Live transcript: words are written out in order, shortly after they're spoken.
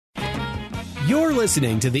You're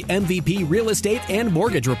listening to the MVP Real Estate and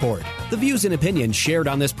Mortgage Report. The views and opinions shared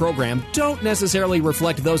on this program don't necessarily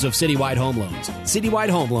reflect those of Citywide Home Loans. Citywide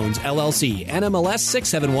Home Loans, LLC, NMLS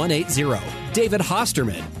 67180. David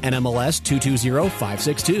Hosterman, NMLS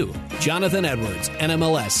 220562. Jonathan Edwards,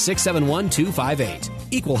 NMLS 671258.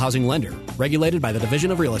 Equal housing lender. Regulated by the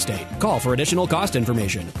Division of Real Estate. Call for additional cost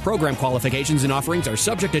information. Program qualifications and offerings are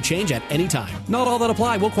subject to change at any time. Not all that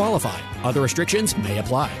apply will qualify. Other restrictions may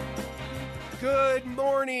apply. Good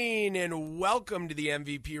morning and welcome to the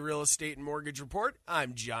MVP Real Estate and Mortgage Report.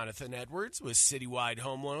 I'm Jonathan Edwards with Citywide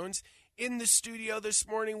Home Loans. In the studio this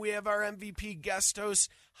morning, we have our MVP guest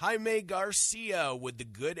host, Jaime Garcia with the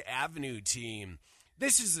Good Avenue team.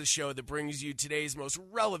 This is the show that brings you today's most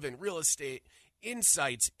relevant real estate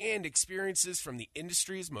insights and experiences from the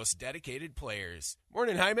industry's most dedicated players.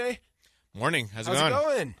 Morning, Jaime. Morning. How's it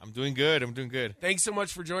going? I'm doing good. Thanks so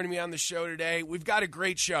much for joining me on the show today. We've got a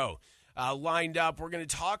great show lined up. We're going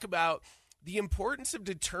to talk about the importance of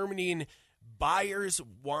determining buyers'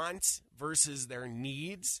 wants versus their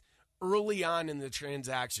needs early on in the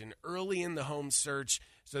transaction, early in the home search,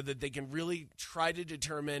 so that they can really try to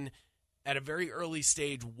determine at a very early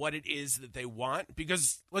stage what it is that they want.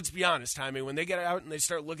 Because let's be honest, Jaime, when they get out and they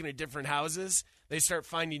start looking at different houses, they start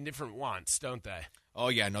finding different wants, don't they? Oh,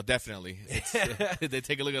 yeah, no, definitely. They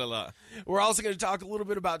take a look at a lot. We're also going to talk a little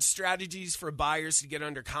bit about strategies for buyers to get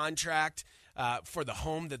under contract for the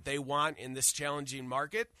home that they want in this challenging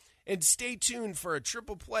market. And stay tuned for a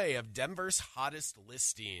triple play of Denver's hottest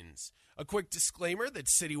listings. A quick disclaimer that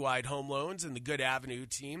Citywide Home Loans and the Good Avenue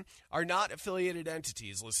team are not affiliated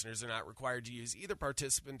entities. Listeners are not required to use either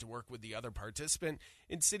participant to work with the other participant.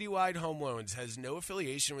 And Citywide Home Loans has no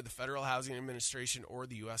affiliation with the Federal Housing Administration or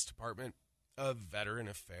the U.S. Department of Veteran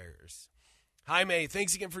Affairs. Jaime,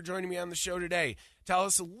 thanks again for joining me on the show today. Tell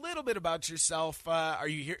us a little bit about yourself. Are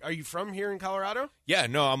you from here in Colorado? Yeah,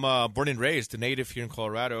 no, I'm born and raised, a native here in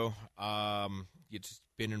Colorado. It's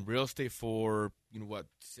been in real estate for,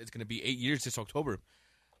 it's going to be 8 years this October.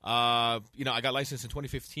 I got licensed in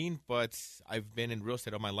 2015, but I've been in real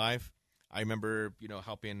estate all my life. I remember,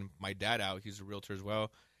 helping my dad out. He's a realtor as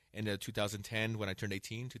well. In 2010, when I turned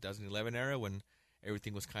 18, 2011 era, when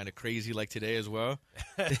everything was kind of crazy like today as well.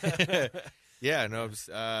 Yeah, no,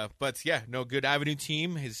 Good Avenue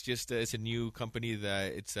team is just it's a new company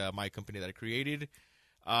it's my company that I created.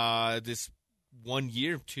 This 1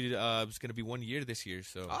 year to it's going to be 1 year this year.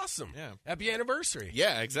 So awesome! Yeah, happy anniversary!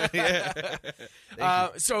 Yeah, exactly. Yeah.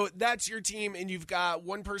 So that's your team, and you've got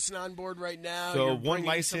one person on board right now. So you're one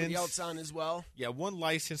license, somebody else on as well. Yeah, one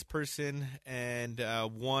licensed person and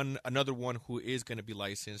another one who is going to be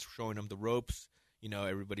licensed, showing them the ropes.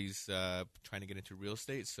 Everybody's trying to get into real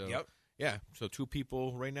estate. So, yep. Yeah, so two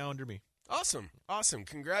people right now under me. Awesome.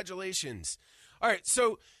 Congratulations. All right,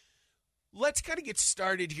 so let's kind of get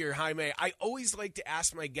started here, Jaime. I always like to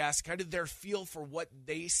ask my guests kind of their feel for what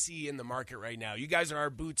they see in the market right now. You guys are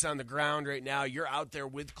our boots on the ground right now. You're out there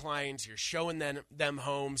with clients. You're showing them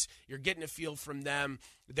homes. You're getting a feel from them,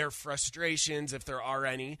 their frustrations, if there are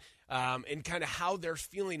any, and kind of how they're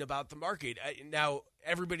feeling about the market. Now,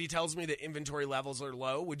 everybody tells me that inventory levels are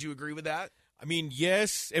low. Would you agree with that? I mean,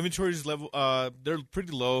 yes, inventory's level, they're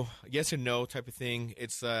pretty low, yes and no type of thing.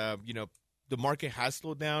 It's, the market has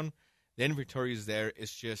slowed down. The inventory is there.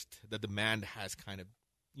 It's just the demand has kind of,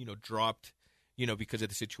 dropped, because of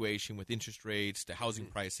the situation with interest rates, the housing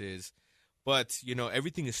prices. But,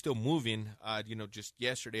 everything is still moving. Just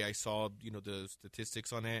yesterday I saw, the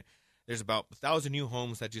statistics on it. There's about 1,000 new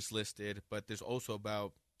homes that just listed, but there's also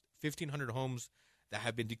about 1,500 homes that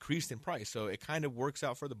have been decreased in price. So it kind of works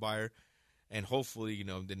out for the buyer. And hopefully,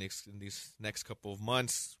 in these next couple of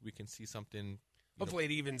months, we can see something. Hopefully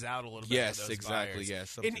it evens out a little bit. Yes, for those exactly. buyers.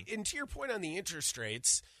 Yes. And to your point on the interest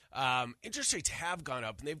rates have gone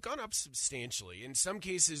up, and they've gone up substantially. In some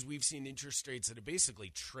cases, we've seen interest rates that have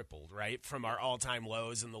basically tripled, right, from our all-time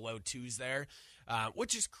lows in the low twos there,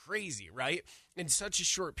 which is crazy, right, in such a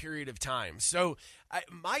short period of time. So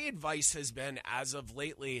my advice has been, as of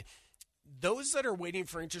lately, those that are waiting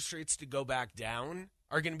for interest rates to go back down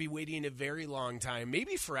are going to be waiting a very long time,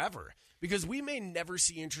 maybe forever, because we may never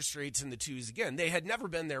see interest rates in the twos again. They had never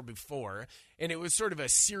been there before, and it was sort of a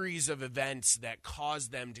series of events that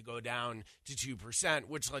caused them to go down to 2%,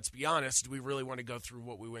 which, let's be honest, we really want to go through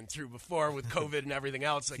what we went through before with COVID and everything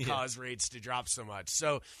else that caused rates to drop so much.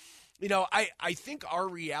 So, I think our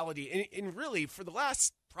reality, and really for the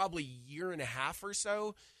last probably year and a half or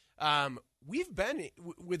so, we've been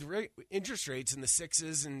with interest rates in the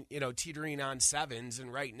sixes and, teetering on sevens.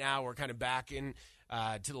 And right now we're kind of back in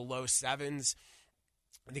to the low sevens.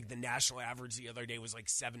 I think the national average the other day was like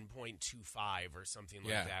 7.25 or something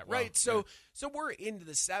like that, Wow. right? So we're into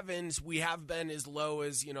the sevens. We have been as low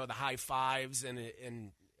as, the high fives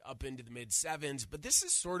and up into the mid sevens, but this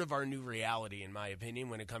is sort of our new reality, in my opinion,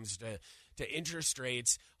 when it comes to interest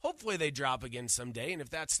rates. Hopefully they drop again someday, and if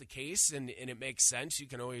that's the case and it makes sense, you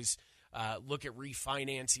can always look at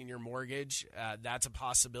refinancing your mortgage. That's a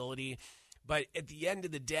possibility. But at the end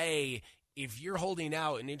of the day, if you're holding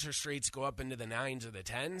out and interest rates go up into the 9s or the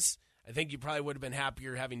 10s, I think you probably would have been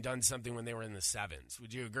happier having done something when they were in the 7s.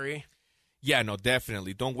 Would you agree? Yeah, no,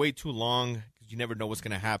 definitely. Don't wait too long because you never know what's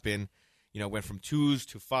going to happen. Went from 2s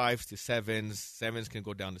to 5s to 7s. 7s can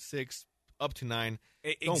go down to 6, up to 9.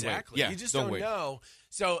 Exactly. Yeah, you just don't don't wait. know.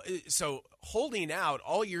 So holding out,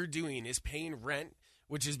 all you're doing is paying rent,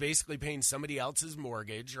 which is basically paying somebody else's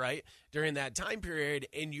mortgage, right, during that time period,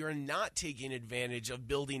 and you're not taking advantage of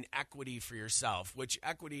building equity for yourself, which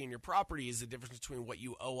equity in your property is the difference between what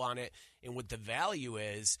you owe on it and what the value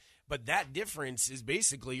is. But that difference is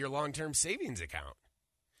basically your long-term savings account.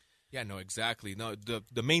 Yeah, no, exactly. No,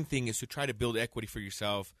 the main thing is to try to build equity for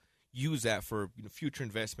yourself. Use that for future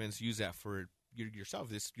investments. Use that for yourself.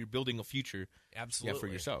 You're building a future. Absolutely. For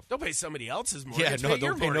yourself. Don't pay somebody else's mortgage. Yeah, no, pay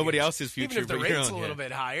your don't pay mortgage. nobody else's future. Even if the but your rate's own, a little yeah.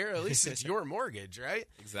 bit higher, at least it's your mortgage, right?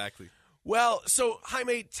 Exactly. Well, so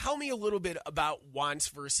Jaime, tell me a little bit about wants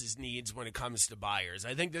versus needs when it comes to buyers.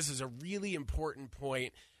 I think this is a really important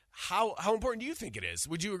point. How important do you think it is?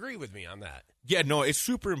 Would you agree with me on that? Yeah, no, it's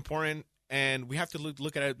super important, and we have to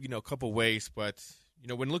look at it, a couple ways. But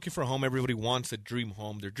when looking for a home, everybody wants a dream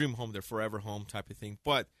home, their forever home type of thing.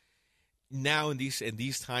 But now in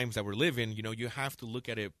these times that we're living, you have to look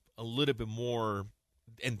at it a little bit more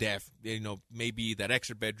in depth. Maybe that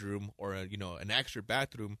extra bedroom or an extra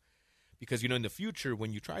bathroom, because in the future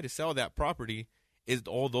when you try to sell that property, is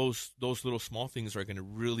all those little small things are going to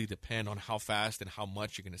really depend on how fast and how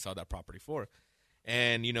much you're going to sell that property for.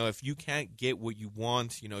 And if you can't get what you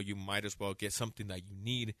want, you might as well get something that you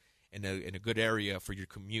need in a good area for your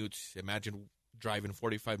commute. Imagine driving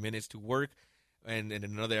 45 minutes to work, and in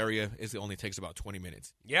another area it only takes about 20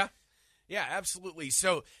 minutes. Yeah, absolutely.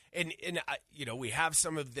 So, and we have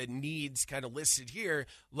some of the needs kind of listed here: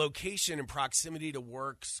 location and proximity to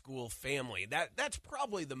work, school, family. That's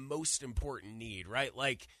probably the most important need, right?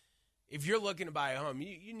 Like, if you're looking to buy a home,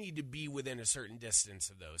 you need to be within a certain distance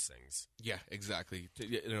of those things. Yeah, exactly.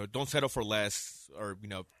 Don't settle for less, or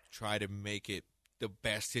try to make it the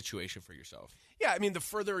best situation for yourself. Yeah, I mean, the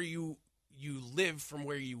further you live from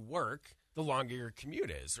where you work, the longer your commute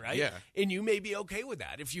is, right? Yeah. And you may be okay with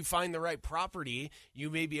that. If you find the right property, you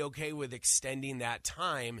may be okay with extending that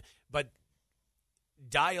time, but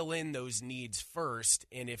dial in those needs first.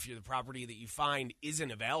 And if the property that you find isn't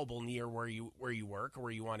available near where you work or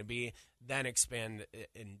where you want to be, then expand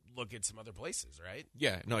and look at some other places, right?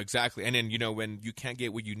 Yeah, no, exactly. And then, when you can't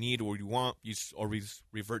get what you need or you want, you always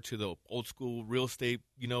revert to the old school real estate,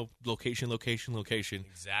 location.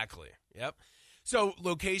 Exactly. Yep. So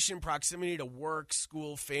location, proximity to work,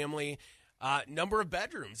 school, family, number of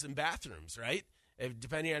bedrooms and bathrooms, right?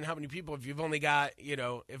 Depending on how many people, if you've only got,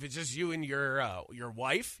 if it's just you and your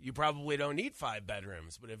wife, you probably don't need 5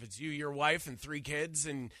 bedrooms. But if it's you, your wife, and 3 kids,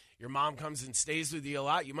 and your mom comes and stays with you a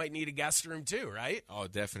lot, you might need a guest room too, right? Oh,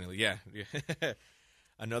 definitely, yeah.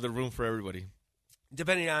 Another room for everybody.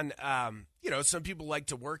 Depending on, some people like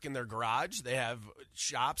to work in their garage. They have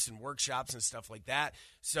shops and workshops and stuff like that.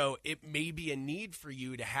 So it may be a need for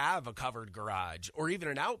you to have a covered garage or even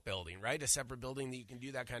an outbuilding, right? A separate building that you can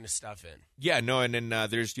do that kind of stuff in. Yeah, no, and then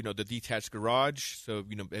there's, the detached garage. So,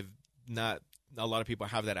 if not a lot of people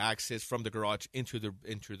have that access from the garage into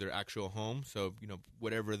their actual home. So,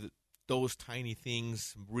 whatever those tiny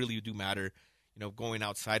things really do matter. Going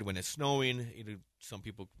outside when it's snowing, some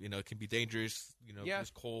people, it can be dangerous, Yeah. It's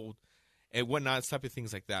cold and whatnot, type of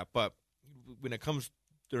things like that. But when it comes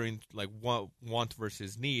during like want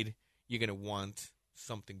versus need, you're going to want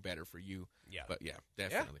something better for you. Yeah. But yeah,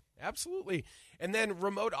 definitely. Yeah, absolutely. And then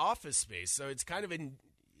remote office space. So it's kind of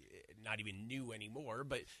not even new anymore,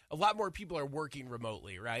 but a lot more people are working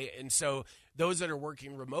remotely, right? And so those that are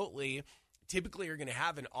working remotely typically are going to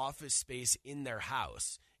have an office space in their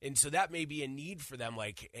house. And so that may be a need for them.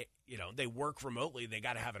 Like, they work remotely, they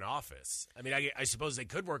got to have an office. I mean, I suppose they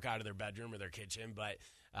could work out of their bedroom or their kitchen, but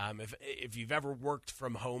if you've ever worked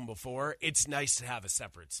from home before, it's nice to have a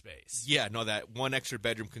separate space. Yeah, no, that one extra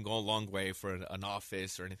bedroom can go a long way for an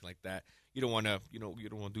office or anything like that. you don't want to you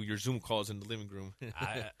don't want to do your Zoom calls in the living room.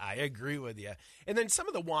 I agree with you. And then some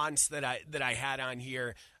of the wants that I had on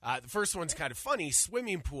here, the first one's kind of funny,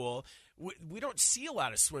 swimming pool. We don't see a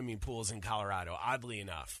lot of swimming pools in Colorado, oddly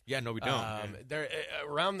enough. Yeah, no, we don't. They're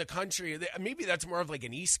around the country. Maybe that's more of like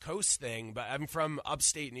an East Coast thing, but I'm from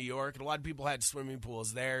upstate New York, and a lot of people had swimming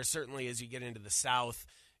pools there. Certainly as you get into the South,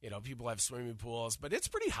 people have swimming pools, but it's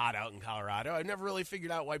pretty hot out in Colorado. I've never really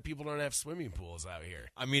figured out why people don't have swimming pools out here.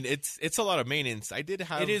 I mean, it's a lot of maintenance.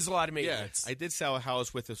 It is a lot of maintenance. Yeah, I did sell a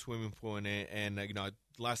house with a swimming pool in it, and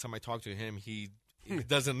last time I talked to him, he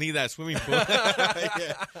doesn't need that swimming pool.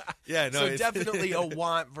 No. So definitely a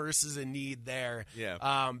want versus a need there.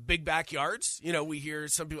 Yeah. Big backyards. We hear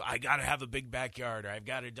some people, I got to have a big backyard, or I've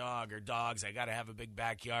got a dog or dogs, I got to have a big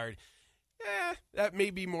backyard. That may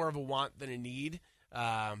be more of a want than a need.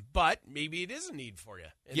 But maybe it is a need for you.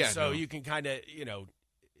 And you can kind of,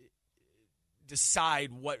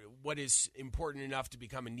 decide what is important enough to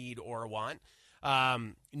become a need or a want.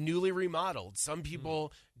 Newly remodeled. Some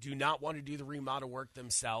people do not want to do the remodel work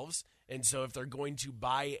themselves. And so if they're going to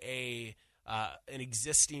buy an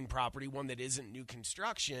existing property, one that isn't new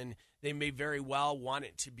construction, they may very well want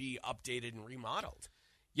it to be updated and remodeled.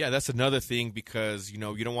 Yeah, that's another thing because, you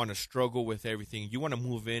don't want to struggle with everything. You want to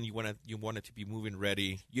move in. You want it to be move-in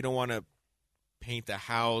ready. You don't want to paint the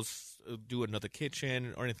house, do another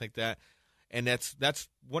kitchen or anything like that. And that's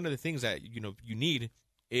one of the things that, you need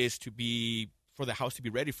is for the house to be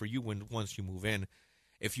ready for you once you move in.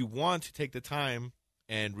 If you want to take the time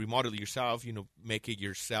and remodel it yourself, make it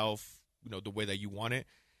yourself, the way that you want it,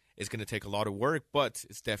 it's going to take a lot of work, but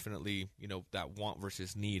it's definitely, that want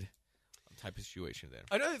versus need type of situation there.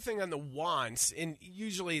 Another thing on the wants, and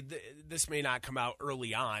usually this may not come out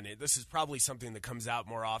early on. This is probably something that comes out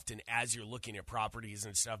more often as you're looking at properties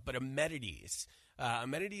and stuff, but amenities.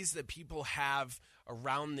 Amenities that people have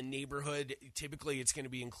around the neighborhood. Typically, it's going to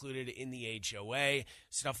be included in the HOA,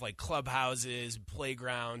 stuff like clubhouses,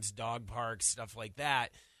 playgrounds, dog parks, stuff like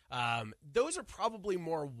that. Those are probably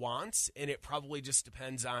more wants, and it probably just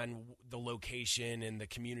depends on the location and the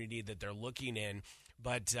community that they're looking in.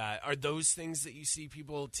 But are those things that you see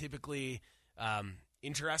people typically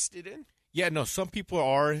interested in? Yeah, no, some people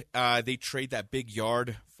are. They trade that big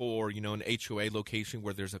yard for, an HOA location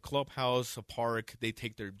where there's a clubhouse, a park. They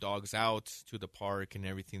take their dogs out to the park and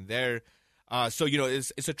everything there. So,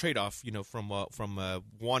 it's a trade-off, from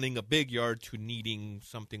wanting a big yard to needing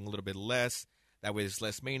something a little bit less. That way it's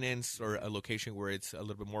less maintenance, or a location where it's a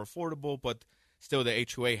little bit more affordable. But still the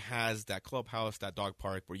HOA has that clubhouse, that dog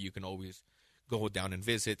park where you can always go down and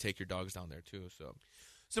visit, take your dogs down there too.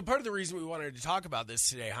 So part of the reason we wanted to talk about this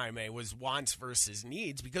today, Jaime, was wants versus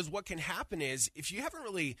needs, because what can happen is if you haven't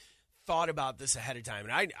really thought about this ahead of time,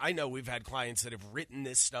 and I know we've had clients that have written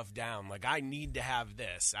this stuff down, like I need to have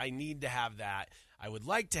this, I need to have that, I would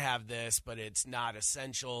like to have this, but it's not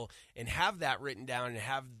essential, and have that written down and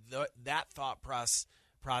have that thought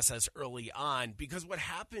process early on, because what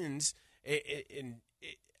happens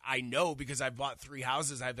I know because I've bought 3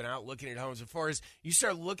 houses, I've been out looking at homes before, is you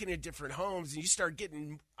start looking at different homes and you start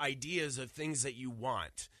getting ideas of things that you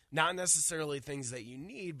want. Not necessarily things that you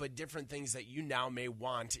need, but different things that you now may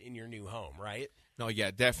want in your new home, right? No, yeah,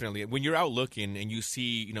 definitely. When you're out looking and you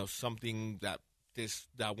see, something that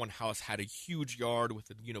one house had a huge yard with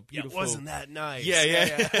a, beautiful. Yeah, wasn't that nice?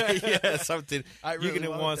 Yeah, something. Really you're gonna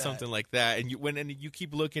want that. Something like that, and you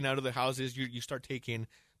keep looking at other houses, you start taking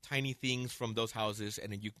tiny things from those houses,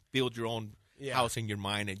 and then you build your own house in your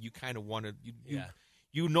mind, and you kind of want to,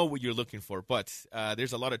 you know what you're looking for. But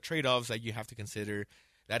there's a lot of trade-offs that you have to consider.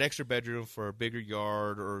 That extra bedroom for a bigger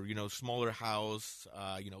yard, or smaller house,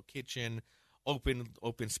 kitchen,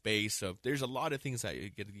 open space. So there's a lot of things that you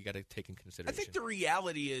got to take in consideration. I think the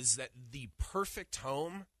reality is that the perfect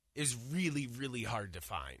home is really, really hard to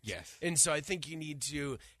find. Yes. And so I think you need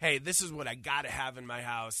to, hey, this is what I got to have in my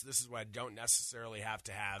house. This is what I don't necessarily have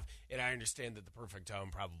to have. And I understand that the perfect home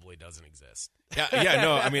probably doesn't exist. Yeah,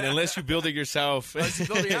 no, I mean, unless you build it yourself. Unless you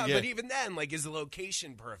build it out. But even then, is the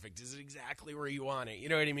location perfect? Is it exactly where you want it? You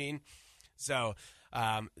know what I mean? So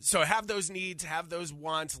have those needs, have those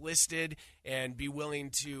wants listed, and be willing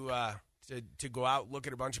to go out, look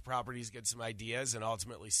at a bunch of properties, get some ideas, and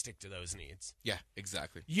ultimately stick to those needs. Yeah,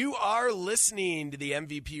 exactly. You are listening to the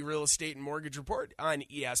MVP Real Estate and Mortgage Report on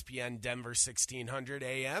ESPN Denver 1600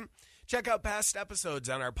 AM. Check out past episodes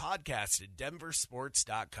on our podcast at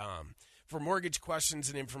denversports.com. For mortgage questions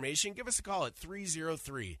and information, give us a call at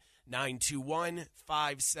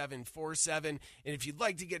 303-921-5747. And if you'd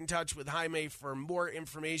like to get in touch with Jaime for more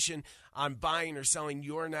information on buying or selling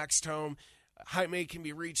your next home, Jaime can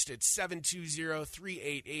be reached at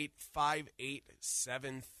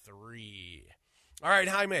 720-388-5873. All right,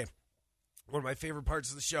 Jaime, one of my favorite parts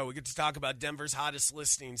of the show. We get to talk about Denver's hottest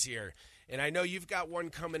listings here. And I know you've got one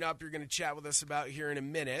coming up you're going to chat with us about here in a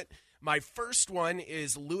minute. My first one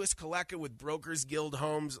is Louis Kaleka with Brokers Guild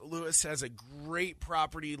Homes. Louis has a great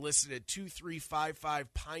property listed at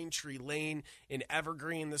 2355 Pine Tree Lane in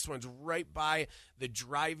Evergreen. This one's right by the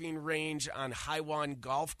driving range on Highwan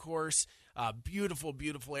Golf Course. Beautiful,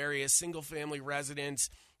 beautiful area, single-family residence,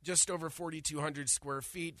 just over 4,200 square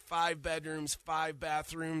feet, 5 bedrooms, 5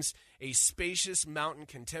 bathrooms, a spacious mountain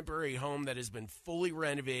contemporary home that has been fully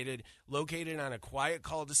renovated, located on a quiet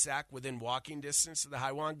cul-de-sac within walking distance of the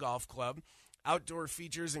Highwan Golf Club. Outdoor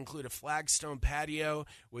features include a flagstone patio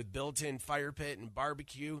with built-in fire pit and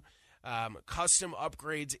barbecue, custom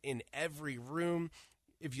upgrades in every room.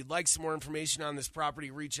 If you'd like some more information on this property,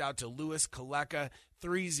 reach out to Louis Kaleka,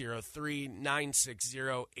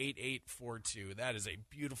 303-960-8842. That is a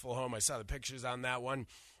beautiful home. I saw the pictures on that one.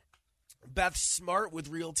 Beth Smart with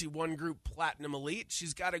Realty One Group Platinum Elite.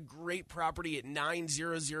 She's got a great property at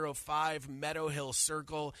 9005 Meadow Hill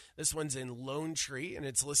Circle. This one's in Lone Tree, and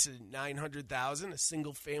it's listed at $900,000. A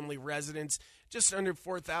single-family residence, just under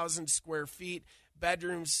 4,000 square feet.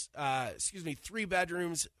 Bedrooms, 3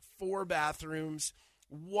 bedrooms, 4 bathrooms.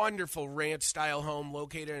 Wonderful ranch-style home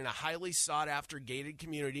located in a highly sought-after gated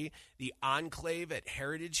community, the Enclave at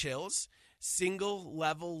Heritage Hills.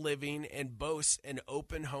 Single-level living and boasts an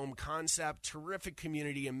open home concept. Terrific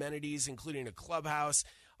community amenities, including a clubhouse,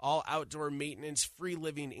 all outdoor maintenance, free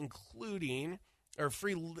living, including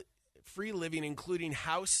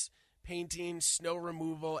house painting, snow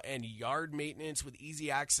removal, and yard maintenance with easy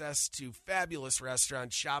access to fabulous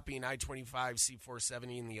restaurants, shopping, I-25,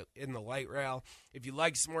 C-470 in the light rail. If you'd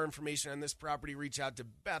like some more information on this property, reach out to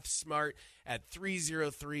Beth Smart at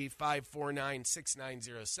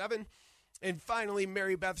 303-549-6907. And finally,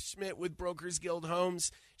 Mary Beth Schmidt with Brokers Guild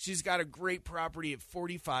Homes. She's got a great property at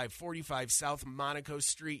 4545 South Monaco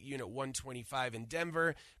Street, Unit 125 in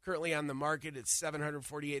Denver. Currently on the market at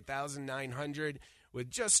 $748,900 with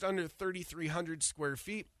just under 3,300 square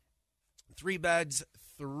feet. 3 beds,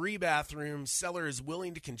 3 bathrooms. Seller is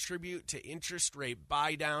willing to contribute to interest rate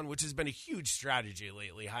buy down, which has been a huge strategy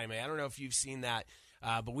lately, Jaime. I don't know if you've seen that.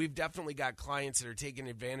 But we've definitely got clients that are taking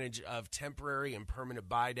advantage of temporary and permanent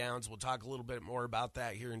buy downs. We'll talk a little bit more about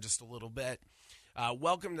that here in just a little bit.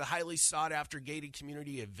 Welcome to the highly sought-after gated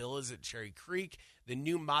community of villas at Cherry Creek. The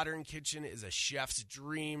new modern kitchen is a chef's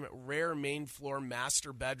dream. Rare main floor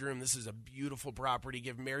master bedroom. This is a beautiful property.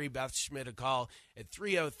 Give Mary Beth Schmidt a call at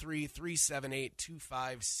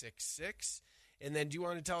 303-378-2566. And then do you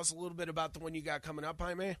want to tell us a little bit about the one you got coming up,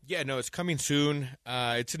 Jaime? Yeah, no, it's coming soon.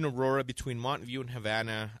 It's in Aurora between Montview and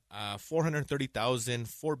Havana. 430,000,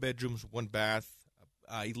 4 bedrooms, 1 bath,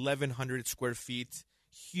 1,100 square feet.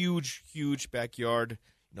 Huge, huge backyard.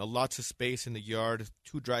 Lots of space in the yard,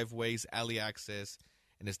 2 driveways, alley access,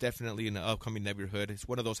 and it's definitely in the upcoming neighborhood. It's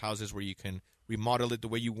one of those houses where you can remodel it the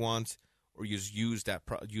way you want, or use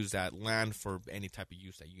that land for any type of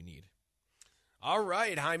use that you need. All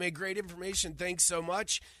right, Jaime, great information. Thanks so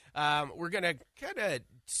much. We're going to kind of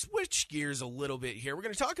switch gears a little bit here. We're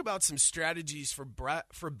going to talk about some strategies for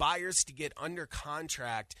buyers to get under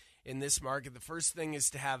contract in this market. The first thing is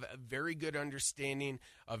to have a very good understanding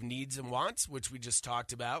of needs and wants, which we just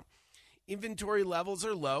talked about. Inventory levels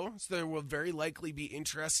are low, so there will very likely be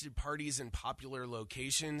interested parties in popular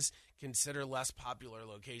locations. Consider less popular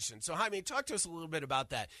locations. So, Jaime, talk to us a little bit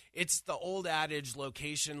about that. It's the old adage,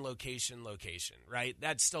 location, location, location, right?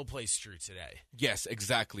 That still plays true today. Yes,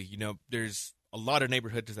 exactly. There's a lot of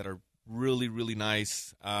neighborhoods that are really, really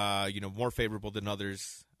nice, more favorable than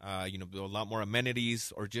others. A lot more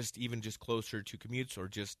amenities, or just closer to commutes, or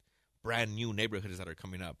just brand new neighborhoods that are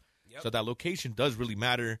coming up. Yep. So that location does really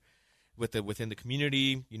matter within the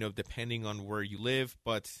community, depending on where you live.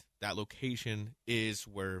 But that location is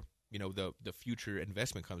where, the future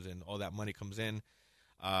investment comes in. All that money comes in.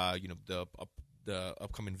 The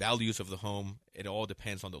upcoming values of the home, it all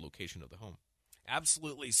depends on the location of the home.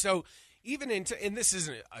 Absolutely. So even and this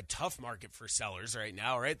isn't a tough market for sellers right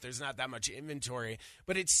now, right? There's not that much inventory,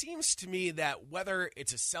 but it seems to me that whether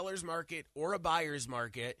it's a seller's market or a buyer's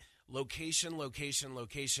market, location, location,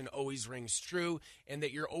 location always rings true, and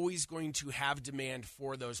that you're always going to have demand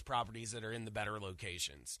for those properties that are in the better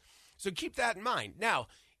locations. So keep that in mind. Now,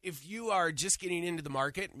 if you are just getting into the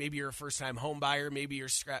market, maybe you're a first-time home buyer, maybe you're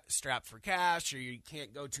strapped for cash, or you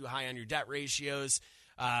can't go too high on your debt ratios,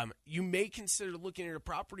 you may consider looking at a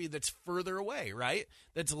property that's further away, right?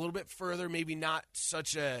 That's a little bit further, maybe not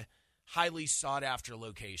such a highly sought-after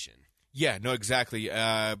location. Yeah, no, exactly.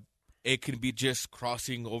 it can be just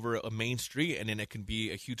crossing over a main street, and then it can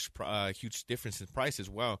be a huge difference in price as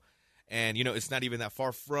well. And, it's not even that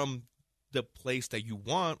far from the place that you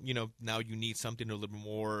want. Now you need something a little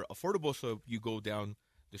more affordable, so you go down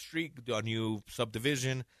the street, a new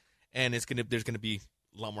subdivision, and there's going to be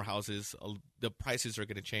a lot more houses. The prices are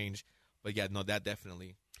going to change. But, yeah, no, that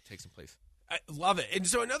definitely takes some place. I love it. And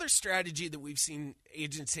so another strategy that we've seen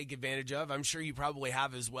agents take advantage of, I'm sure you probably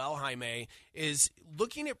have as well, Jaime, is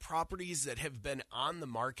looking at properties that have been on the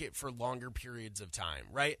market for longer periods of time,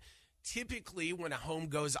 right? Typically, when a home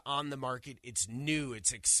goes on the market, it's new,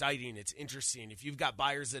 it's exciting, it's interesting. If you've got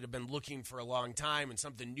buyers that have been looking for a long time and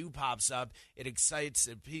something new pops up, it excites,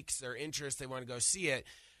 it piques their interest, they want to go see it.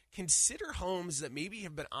 Consider homes that maybe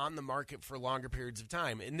have been on the market for longer periods of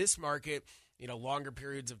time. In this market, longer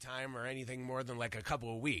periods of time or anything more than like a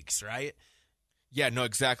couple of weeks, right? Yeah, no,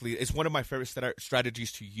 exactly. It's one of my favorite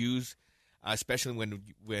strategies to use, especially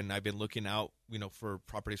when I've been looking out, for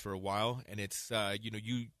properties for a while. And it's,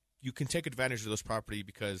 you can take advantage of those property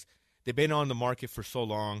because they've been on the market for so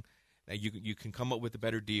long that you can come up with the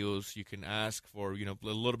better deals. You can ask for, a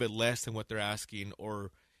little bit less than what they're asking,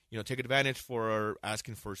 or, take advantage for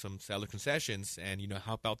asking for some seller concessions and,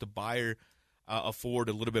 help out the buyer afford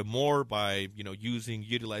a little bit more by,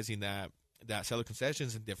 utilizing that seller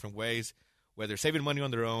concessions in different ways, whether saving money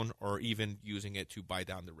on their own or even using it to buy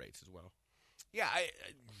down the rates as well. Yeah,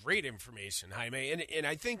 great information, Jaime. And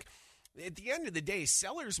I think at the end of the day,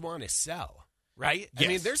 sellers want to sell, right? Yes, I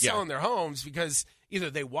mean, they're selling their homes because either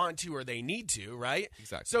they want to or they need to, right?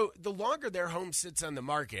 Exactly. So the longer their home sits on the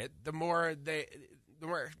market, the more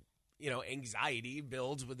anxiety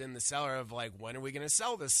builds within the seller of like, when are we going to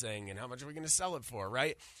sell this thing and how much are we going to sell it for,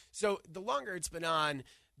 right? So the longer it's been on,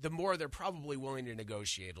 the more they're probably willing to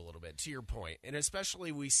negotiate a little bit, to your point. And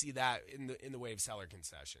especially we see that in the way of seller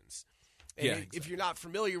concessions. And exactly. If you're not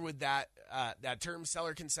familiar with that term,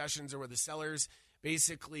 seller concessions, are where the sellers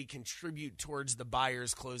basically contribute towards the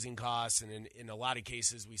buyer's closing costs, and in a lot of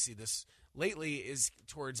cases we see this lately, is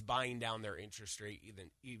towards buying down their interest rate,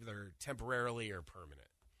 either temporarily or permanent.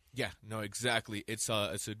 Yeah, no, exactly. It's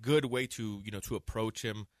a good way to to approach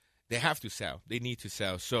him. They have to sell. They need to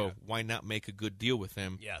sell. So why not make a good deal with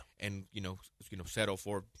them? Yeah, and settle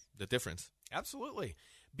for the difference. Absolutely.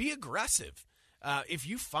 Be aggressive. If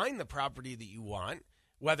you find the property that you want,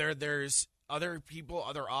 whether there's other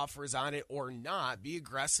offers on it or not, be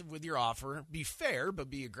aggressive with your offer. Be fair, but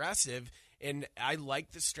be aggressive. And I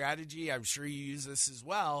like the strategy, I'm sure you use this as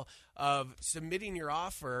well, of submitting your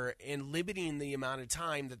offer and limiting the amount of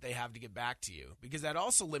time that they have to get back to you, because that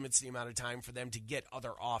also limits the amount of time for them to get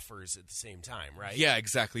other offers at the same time, right? Yeah,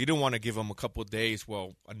 exactly. You don't want to give them a couple of days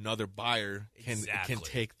while another buyer can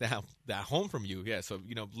take that home from you. Yeah, so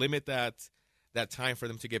limit that time for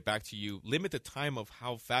them to get back to you. Limit the time of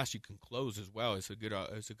how fast you can close as well. It's a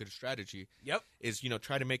good strategy. Yep. Is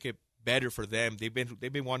try to make it better for them. They've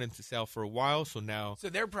been wanting to sell for a while, so now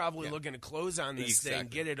they're probably looking to close on this thing,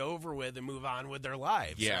 get it over with, and move on with their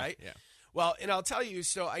lives, right? Yeah. Well, and I'll tell you,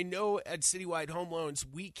 so I know at Citywide Home Loans,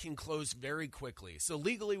 we can close very quickly. So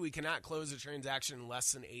legally, we cannot close a transaction in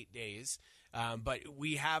less than 8 days. But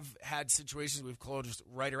we have had situations we've closed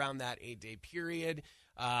right around that 8-day period.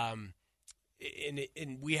 And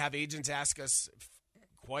we have agents ask us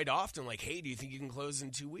quite often, like, hey, do you think you can close in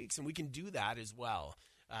 2 weeks? And we can do that as well.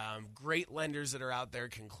 Great lenders that are out there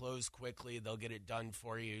can close quickly. They'll get it done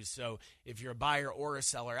for you. So if you're a buyer or a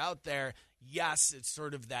seller out there, yes, it's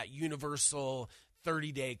sort of that universal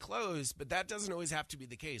 30-day close, but that doesn't always have to be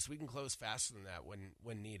the case. We can close faster than that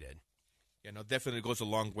when needed. Yeah, no, definitely goes a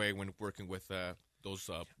long way when working with those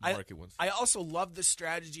market ones. I also love the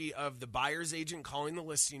strategy of the buyer's agent calling the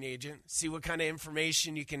listing agent, see what kind of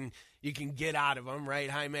information you can get out of them, right,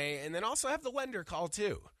 Jaime? And then also have the lender call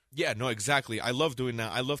too. Yeah, no, exactly. I love doing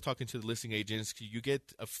that. I love talking to the listing agents. You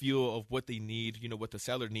get a feel of what they need, what the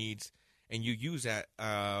seller needs, and you use that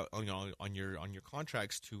on your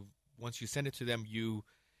contracts to, once you send it to them, you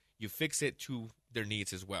fix it to their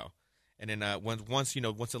needs as well. And then once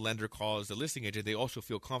the lender calls the listing agent, they also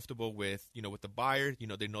feel comfortable with with the buyer.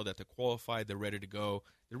 They know that they're qualified, they're ready to go,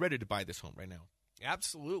 they're ready to buy this home right now.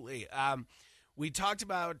 Absolutely. We talked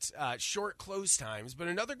about short close times, but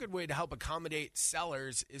another good way to help accommodate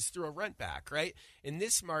sellers is through a rent back, right? In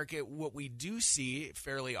this market, what we do see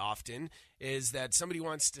fairly often is that somebody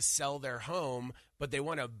wants to sell their home, but they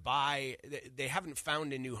want to buy, they haven't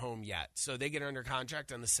found a new home yet. So they get under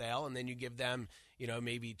contract on the sale, and then you give them,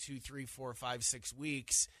 maybe 2, 3, 4, 5, 6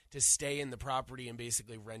 weeks to stay in the property and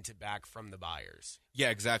basically rent it back from the buyers.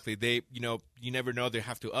 Yeah, exactly. They, you never know, they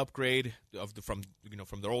have to upgrade from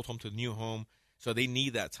their old home to the new home. So they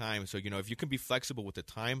need that time. So, if you can be flexible with the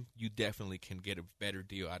time, you definitely can get a better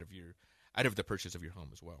deal out of the purchase of your home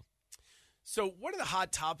as well. So one of the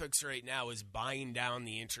hot topics right now is buying down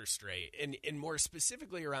the interest rate, and more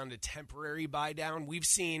specifically around a temporary buy down. We've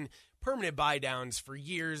seen permanent buy downs for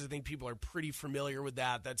years. I think people are pretty familiar with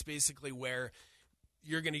that. That's basically where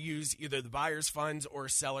you're going to use either the buyer's funds or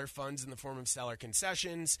seller funds in the form of seller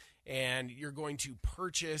concessions, and you're going to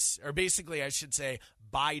purchase, or basically I should say,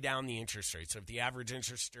 buy down the interest rate. So if the average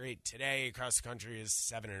interest rate today across the country is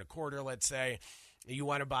 7.25%, let's say, you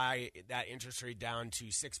want to buy that interest rate down to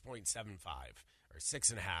 6.75 or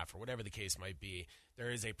 6.5 or whatever the case might be.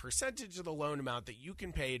 There is a percentage of the loan amount that you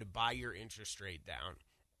can pay to buy your interest rate down.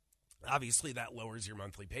 Obviously, that lowers your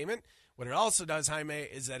monthly payment. What it also does, Jaime,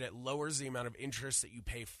 is that it lowers the amount of interest that you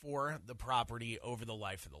pay for the property over the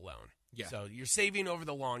life of the loan. Yeah. So you're saving over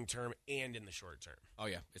the long term and in the short term. Oh,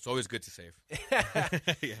 yeah. It's always good to save.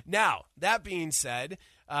 Yeah. Now, that being said,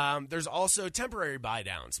 there's also temporary buy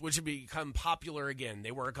downs, which have become popular again.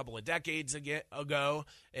 They were a couple of decades ago,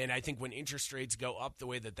 and I think when interest rates go up the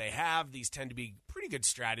way that they have, these tend to be pretty good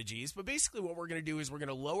strategies. But basically what we're going to do is we're going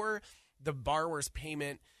to lower the borrower's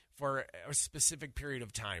payment for a specific period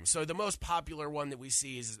of time. So the most popular one that we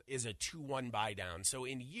see is a 2-1 buy down. So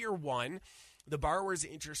in year one, the borrower's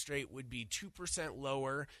interest rate would be 2%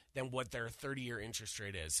 lower than what their 30-year interest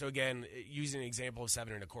rate is. So again, using an example of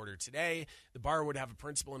 7.25 today, the borrower would have a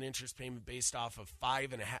principal and interest payment based off of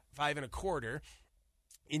 5.25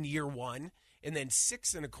 in year one, and then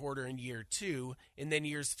 6.25 in year two, and then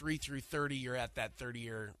years 3 through 30, you're at that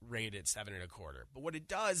 30-year rate at 7.25. But what it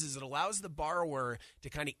does is it allows the borrower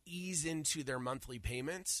to kind of ease into their monthly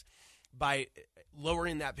payments by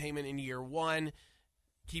lowering that payment in year one,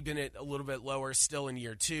 keeping it a little bit lower still in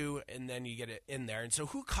year two, and then you get it in there. And so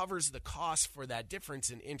who covers the cost for that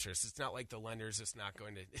difference in interest? It's not like the lender's just not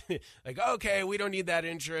going to, like, okay, we don't need that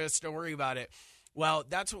interest, don't worry about it. Well,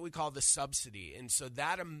 that's what we call the subsidy. And so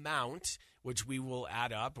that amount, which we will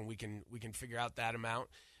add up and we can figure out that amount,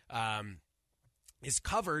 is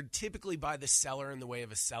covered typically by the seller in the way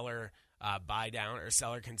of a seller buy down or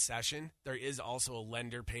seller concession. There is also a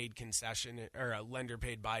lender paid concession or a lender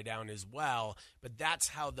paid buy down as well, but that's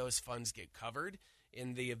how those funds get covered.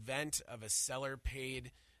 In the event of a seller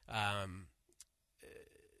paid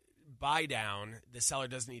buy down, the seller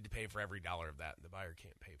doesn't need to pay for every dollar of that. The buyer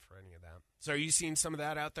can't pay for any of that. So are you seeing some of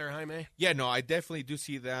that out there, Jaime? Yeah, no, I definitely do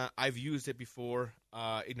see that. I've used it before.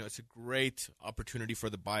 It's a great opportunity for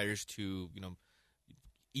the buyers to,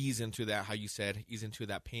 ease into that, how you said, ease into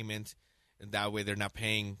that payment. And that way they're not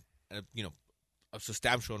paying, a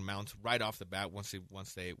substantial amount right off the bat once they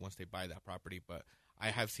buy that property. But I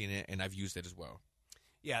have seen it and I've used it as well.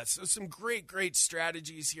 Yeah, so some great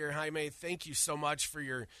strategies here, Jaime. Thank you so much for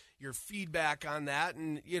your feedback on that.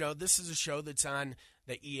 And, this is a show that's on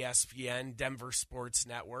the ESPN Denver Sports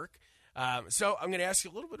Network. So I'm going to ask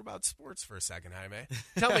you a little bit about sports for a second, Jaime.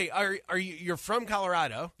 Tell me, you're from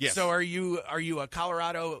Colorado? Yes. So are you a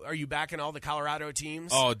Colorado? Are you backing all the Colorado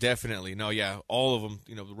teams? Oh, definitely. No, yeah, all of them.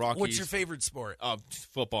 The Rockies. What's your favorite sport?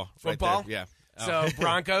 Football. Football? Right there. Yeah. So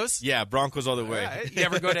Broncos? Yeah, Broncos all the way. Right. You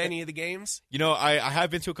ever go to any of the games? I have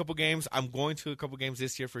been to a couple games. I'm going to a couple games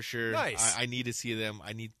this year for sure. Nice. I need to see them.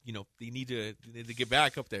 I need, they need to get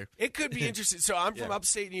back up there. It could be interesting. So I'm from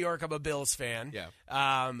upstate New York. I'm a Bills fan. Yeah.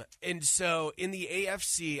 And so in the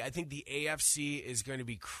AFC, I think the AFC is going to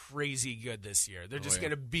be crazy good this year. They're just going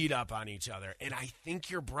to beat up on each other. And I think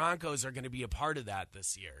your Broncos are going to be a part of that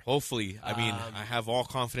this year. Hopefully. I mean, I have all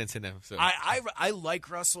confidence in them. So I like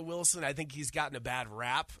Russell Wilson. I think he's gotten a bad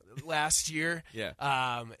rap last year. Yeah.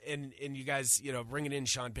 And you guys, bringing in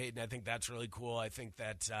Sean Payton, I think that's really cool. I think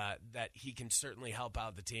that he can certainly help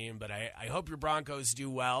out the team. But I hope your Broncos do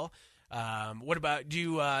well. What about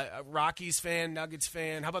you? Rockies fan, Nuggets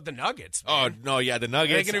fan? How about the Nuggets? Man? Oh no, yeah, the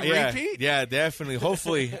Nuggets. Are they going to repeat? Yeah, definitely.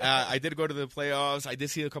 Hopefully, I did go to the playoffs. I did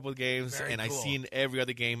see a couple of games, Very and cool. I seen every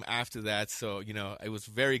other game after that. So I was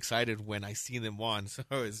very excited when I seen them won. So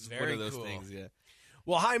it's one Very of those cool. things. Yeah.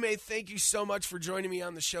 Well, Jaime, thank you so much for joining me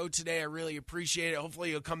on the show today. I really appreciate it. Hopefully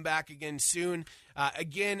you'll come back again soon.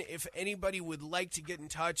 Again, if anybody would like to get in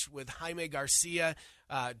touch with Jaime Garcia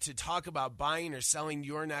to talk about buying or selling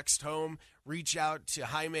your next home, reach out to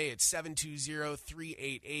Jaime at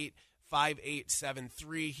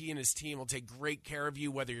 720-388-5873. He and his team will take great care of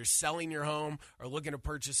you, whether you're selling your home or looking to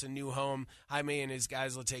purchase a new home. Jaime and his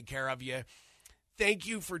guys will take care of you. Thank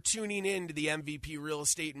you for tuning in to the MVP Real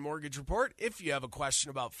Estate and Mortgage Report. If you have a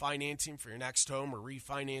question about financing for your next home or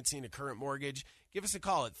refinancing a current mortgage, give us a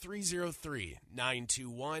call at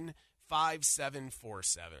 303-921-5747.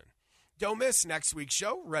 Don't miss next week's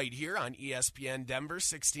show right here on ESPN Denver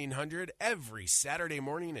 1600 every Saturday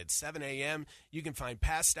morning at 7 a.m. You can find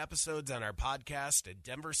past episodes on our podcast at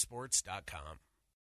denversports.com.